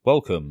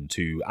Welcome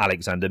to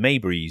Alexander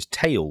Maybury's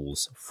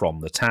Tales from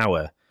the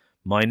Tower.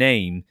 My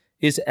name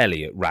is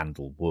Elliot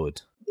Randall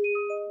Wood.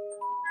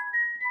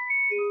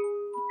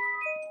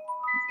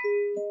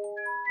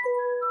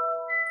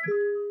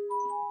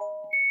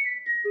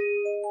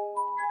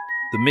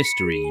 The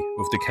Mystery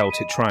of the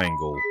Celtic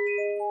Triangle,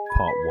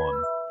 Part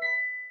 1.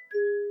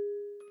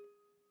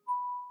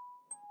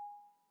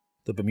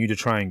 The Bermuda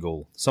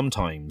Triangle,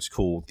 sometimes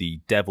called the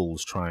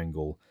Devil's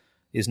Triangle,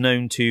 is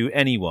known to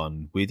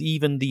anyone with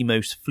even the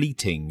most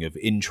fleeting of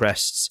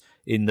interests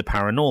in the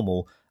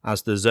paranormal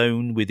as the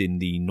zone within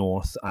the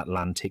North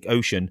Atlantic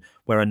Ocean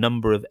where a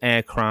number of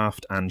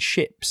aircraft and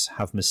ships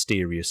have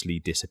mysteriously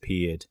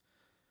disappeared.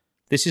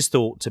 This is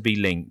thought to be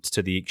linked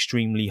to the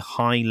extremely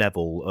high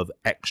level of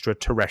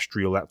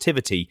extraterrestrial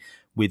activity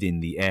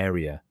within the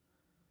area.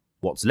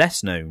 What's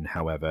less known,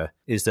 however,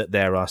 is that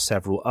there are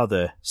several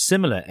other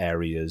similar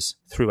areas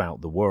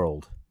throughout the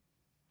world.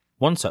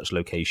 One such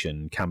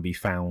location can be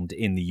found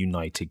in the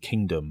United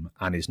Kingdom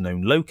and is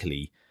known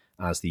locally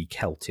as the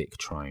Celtic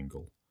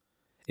Triangle.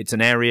 It's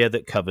an area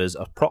that covers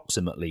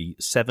approximately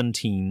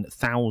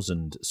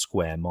 17,000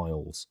 square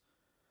miles.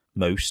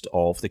 Most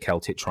of the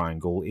Celtic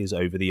Triangle is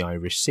over the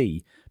Irish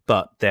Sea,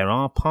 but there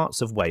are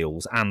parts of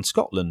Wales and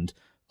Scotland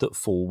that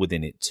fall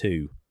within it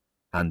too,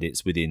 and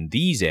it's within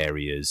these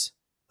areas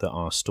that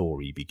our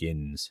story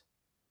begins.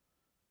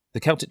 The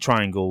Celtic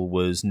Triangle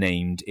was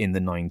named in the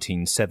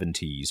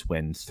 1970s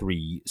when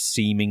three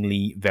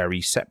seemingly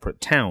very separate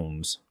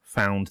towns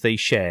found they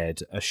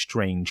shared a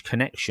strange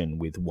connection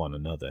with one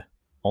another.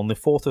 On the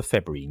 4th of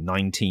February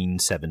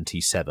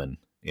 1977,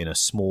 in a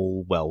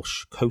small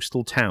Welsh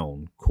coastal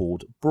town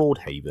called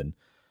Broadhaven,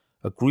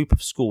 a group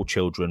of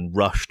schoolchildren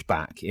rushed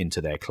back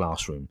into their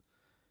classroom.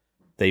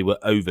 They were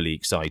overly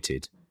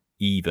excited,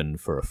 even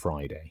for a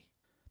Friday.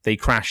 They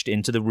crashed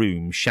into the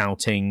room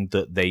shouting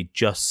that they'd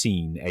just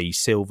seen a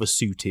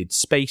silver-suited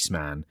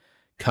spaceman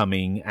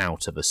coming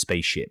out of a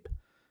spaceship.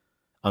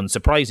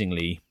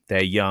 Unsurprisingly,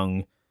 their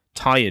young,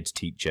 tired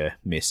teacher,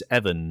 Miss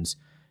Evans,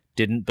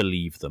 didn't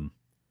believe them.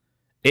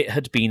 It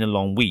had been a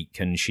long week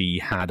and she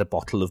had a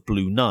bottle of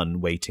Blue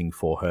Nun waiting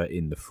for her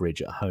in the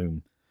fridge at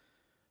home.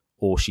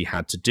 All she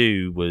had to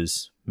do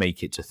was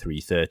make it to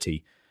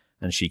 3:30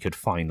 and she could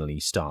finally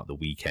start the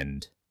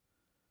weekend.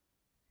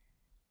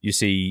 You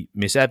see,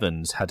 Miss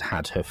Evans had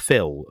had her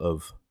fill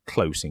of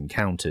close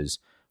encounters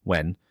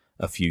when,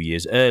 a few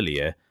years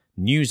earlier,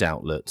 news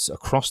outlets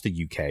across the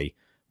UK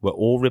were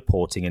all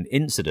reporting an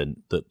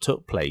incident that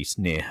took place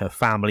near her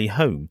family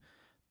home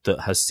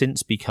that has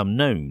since become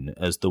known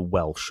as the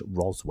Welsh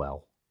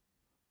Roswell.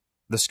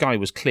 The sky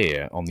was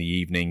clear on the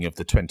evening of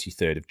the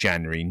 23rd of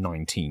January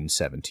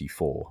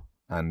 1974,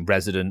 and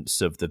residents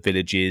of the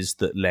villages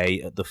that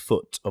lay at the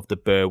foot of the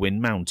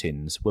Berwyn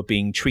Mountains were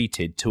being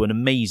treated to an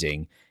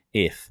amazing,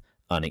 if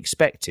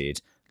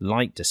unexpected,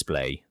 light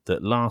display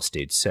that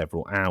lasted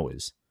several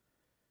hours.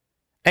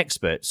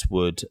 Experts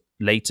would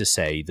later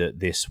say that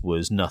this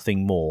was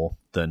nothing more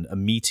than a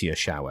meteor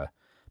shower,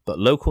 but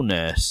local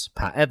nurse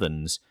Pat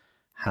Evans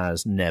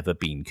has never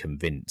been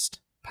convinced.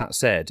 Pat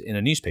said in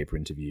a newspaper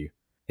interview,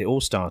 "It all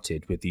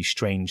started with these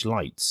strange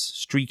lights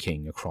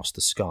streaking across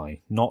the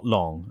sky not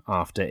long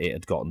after it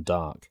had gotten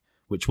dark,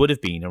 which would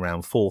have been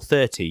around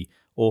 4:30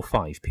 or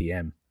 5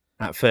 p.m.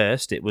 At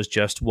first, it was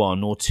just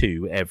one or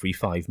two every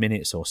 5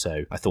 minutes or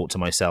so. I thought to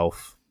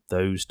myself,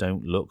 those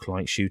don't look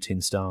like shooting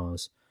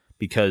stars,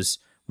 because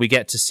we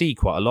get to see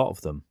quite a lot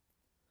of them."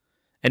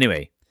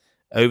 Anyway,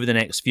 over the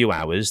next few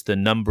hours, the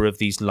number of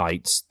these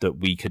lights that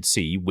we could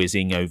see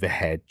whizzing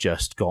overhead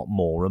just got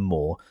more and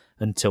more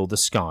until the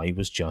sky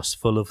was just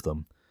full of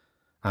them,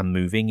 and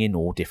moving in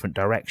all different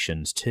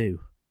directions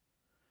too.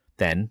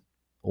 Then,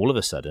 all of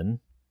a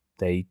sudden,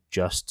 they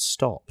just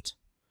stopped.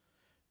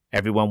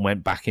 Everyone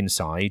went back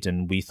inside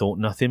and we thought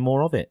nothing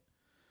more of it.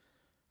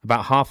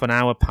 About half an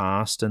hour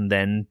passed and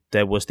then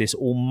there was this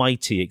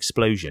almighty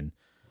explosion.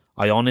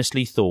 I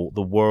honestly thought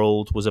the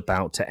world was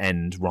about to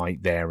end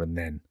right there and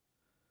then.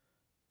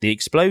 The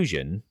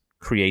explosion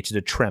created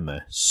a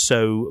tremor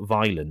so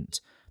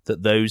violent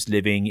that those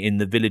living in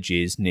the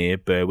villages near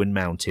Berwyn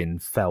Mountain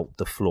felt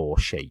the floor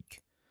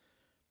shake.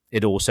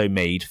 It also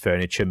made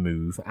furniture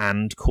move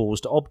and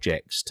caused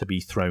objects to be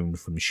thrown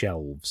from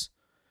shelves.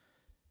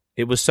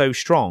 It was so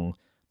strong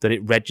that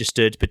it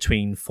registered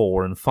between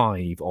 4 and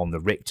 5 on the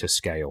Richter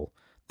scale.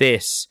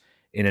 This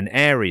in an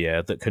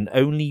area that can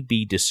only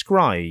be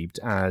described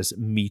as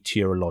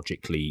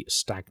meteorologically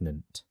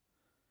stagnant.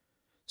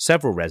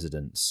 Several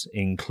residents,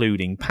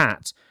 including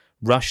Pat,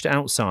 rushed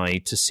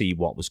outside to see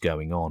what was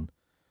going on.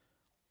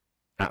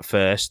 At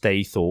first,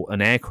 they thought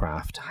an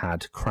aircraft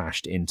had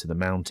crashed into the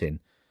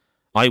mountain.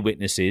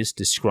 Eyewitnesses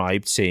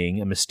described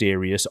seeing a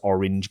mysterious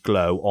orange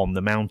glow on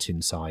the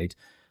mountainside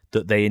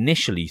that they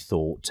initially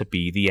thought to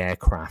be the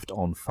aircraft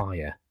on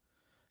fire.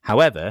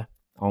 However,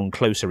 on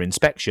closer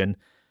inspection,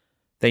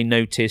 they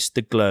noticed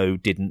the glow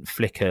didn't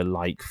flicker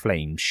like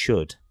flames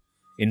should.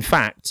 In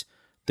fact,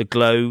 the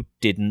glow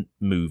didn't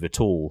move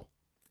at all.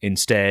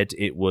 Instead,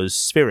 it was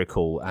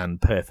spherical and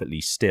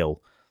perfectly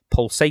still,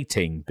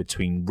 pulsating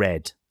between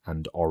red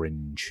and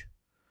orange.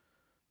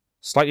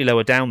 Slightly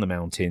lower down the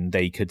mountain,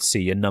 they could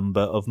see a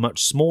number of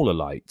much smaller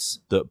lights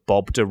that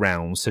bobbed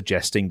around,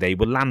 suggesting they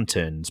were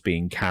lanterns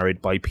being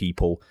carried by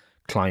people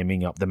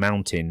climbing up the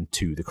mountain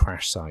to the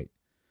crash site.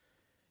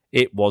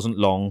 It wasn't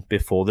long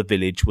before the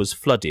village was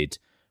flooded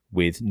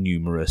with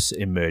numerous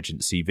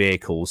emergency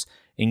vehicles,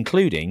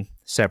 including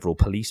several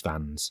police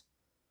vans.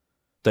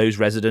 Those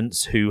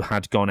residents who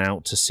had gone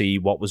out to see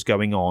what was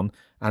going on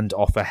and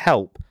offer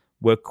help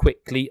were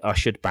quickly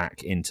ushered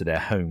back into their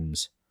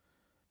homes.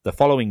 The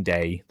following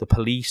day, the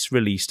police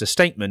released a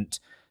statement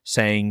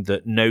saying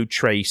that no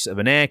trace of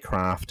an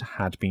aircraft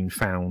had been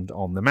found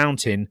on the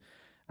mountain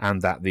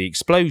and that the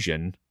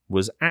explosion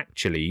was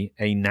actually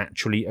a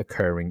naturally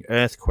occurring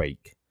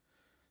earthquake,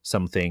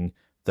 something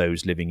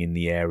those living in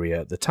the area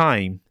at the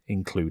time,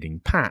 including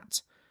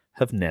Pat,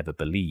 have never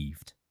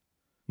believed.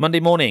 Monday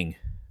morning,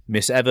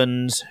 Miss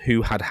Evans,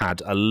 who had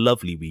had a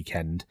lovely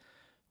weekend,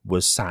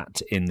 was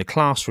sat in the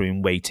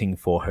classroom waiting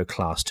for her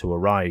class to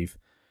arrive.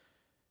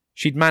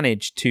 She'd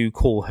managed to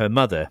call her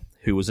mother,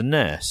 who was a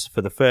nurse,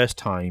 for the first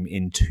time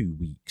in 2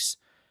 weeks.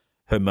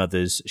 Her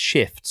mother's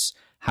shifts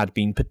had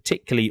been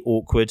particularly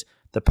awkward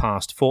the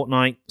past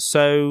fortnight,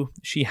 so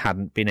she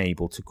hadn't been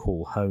able to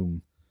call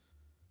home.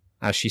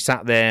 As she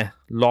sat there,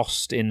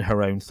 lost in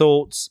her own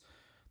thoughts,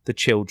 the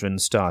children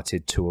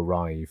started to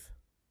arrive.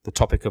 The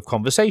topic of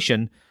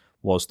conversation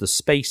was the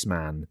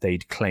spaceman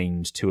they'd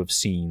claimed to have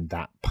seen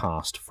that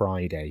past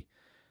Friday,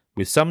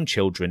 with some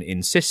children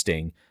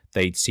insisting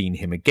they'd seen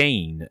him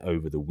again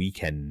over the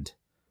weekend.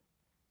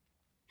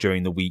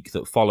 During the week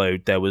that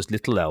followed, there was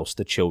little else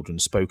the children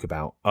spoke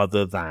about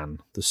other than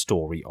the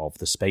story of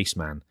the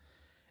spaceman.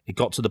 It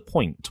got to the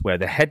point where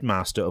the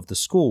headmaster of the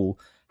school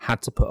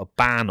had to put a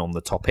ban on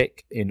the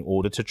topic in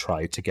order to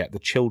try to get the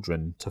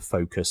children to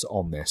focus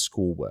on their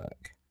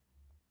schoolwork.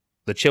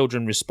 The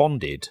children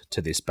responded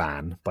to this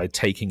ban by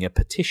taking a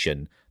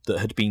petition that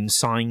had been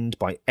signed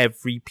by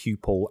every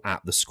pupil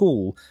at the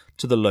school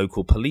to the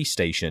local police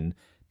station,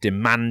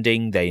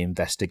 demanding they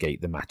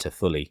investigate the matter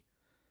fully.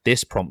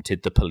 This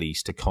prompted the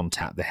police to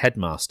contact the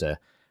headmaster,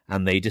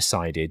 and they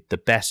decided the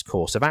best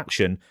course of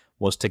action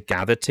was to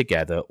gather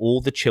together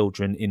all the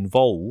children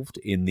involved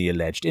in the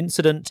alleged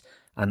incident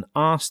and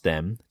ask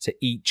them to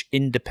each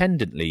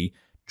independently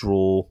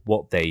draw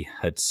what they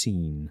had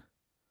seen.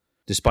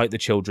 Despite the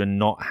children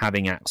not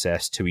having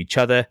access to each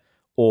other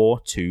or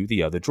to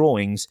the other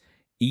drawings,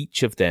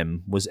 each of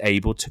them was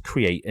able to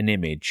create an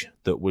image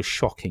that was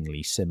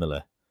shockingly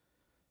similar.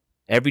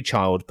 Every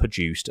child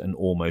produced an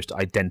almost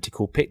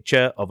identical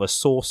picture of a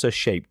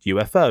saucer-shaped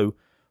UFO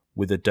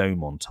with a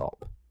dome on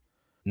top.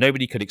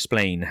 Nobody could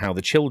explain how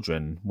the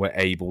children were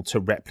able to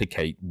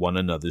replicate one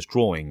another's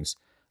drawings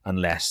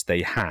unless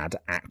they had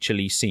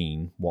actually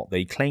seen what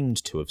they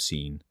claimed to have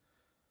seen.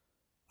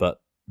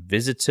 But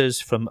visitors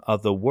from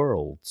other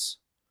worlds?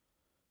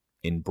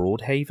 In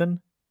Broadhaven?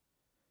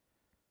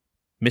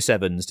 Miss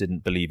Evans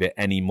didn't believe it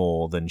any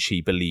more than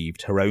she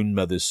believed her own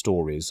mother's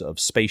stories of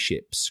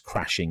spaceships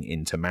crashing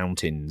into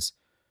mountains.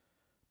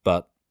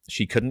 But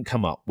she couldn't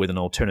come up with an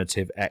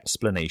alternative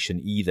explanation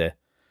either,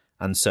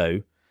 and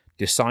so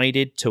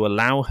decided to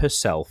allow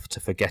herself to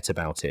forget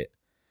about it.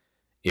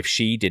 If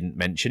she didn't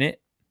mention it,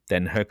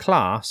 then her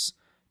class,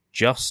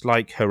 just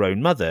like her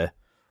own mother,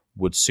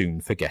 would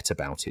soon forget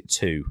about it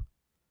too.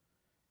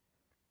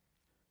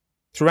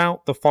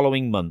 Throughout the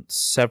following months,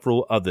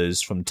 several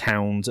others from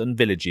towns and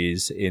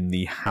villages in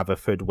the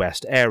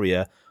Haverfordwest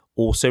area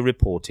also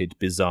reported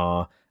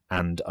bizarre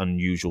and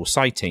unusual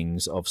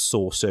sightings of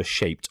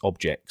saucer-shaped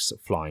objects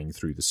flying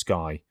through the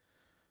sky.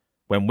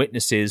 When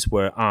witnesses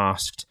were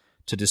asked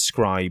to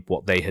describe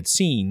what they had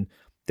seen,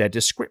 their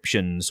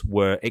descriptions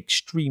were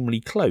extremely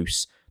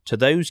close to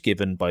those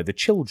given by the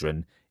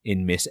children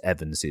in Miss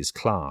Evans's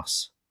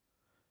class.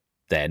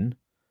 Then,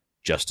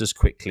 just as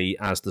quickly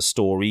as the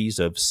stories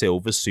of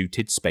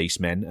silver-suited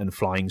spacemen and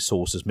flying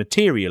saucers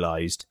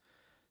materialized,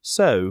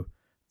 so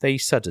they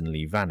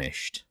suddenly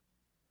vanished.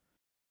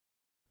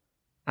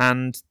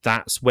 And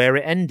that's where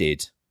it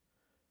ended,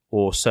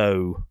 or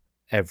so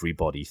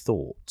everybody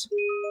thought.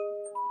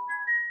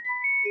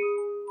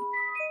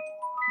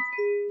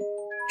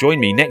 Join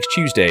me next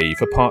Tuesday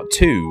for part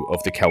 2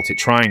 of the Celtic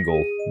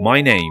Triangle.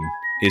 My name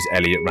is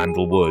Elliot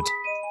Randall Wood,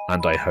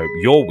 and I hope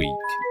your week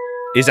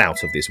is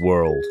out of this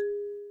world.